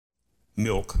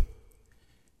Milk.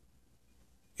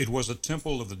 It was a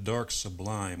temple of the dark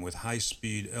sublime with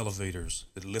high-speed elevators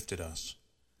that lifted us,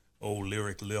 oh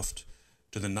lyric lift,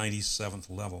 to the 97th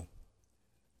level.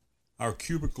 Our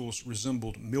cubicles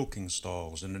resembled milking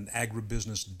stalls in an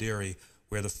agribusiness dairy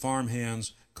where the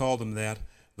farmhands called them that,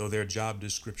 though their job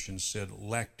descriptions said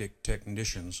lactic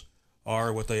technicians,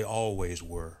 are what they always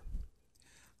were.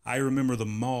 I remember the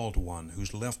mauled one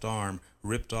whose left arm,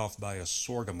 ripped off by a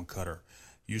sorghum cutter,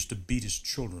 used to beat his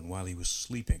children while he was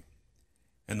sleeping,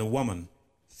 and the woman,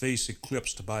 face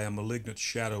eclipsed by a malignant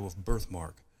shadow of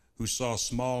birthmark, who saw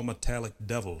small metallic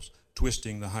devils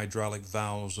twisting the hydraulic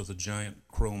valves of the giant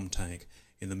chrome tank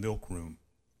in the milk room.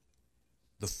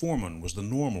 The foreman was the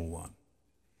normal one.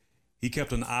 He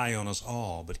kept an eye on us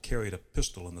all, but carried a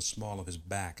pistol in the small of his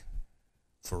back.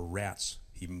 For rats,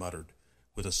 he muttered,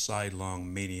 with a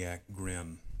sidelong maniac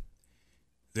grin.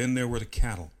 Then there were the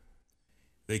cattle.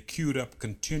 They queued up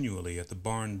continually at the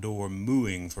barn door,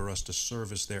 mooing for us to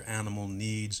service their animal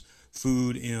needs,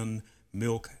 food in,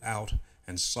 milk out,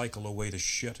 and cycle away to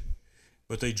shit.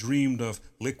 But they dreamed of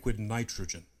liquid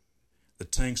nitrogen, the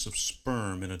tanks of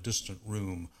sperm in a distant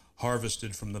room,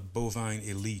 harvested from the bovine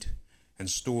elite and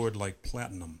stored like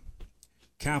platinum.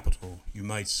 Capital, you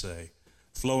might say,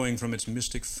 flowing from its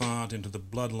mystic font into the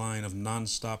bloodline of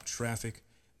non-stop traffic,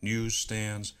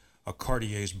 newsstands, a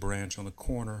Cartier's branch on the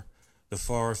corner, the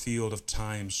far field of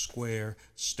Times Square,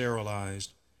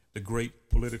 sterilized, the great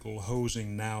political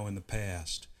hosing now in the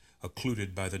past,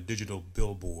 occluded by the digital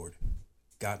billboard.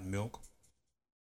 Got milk?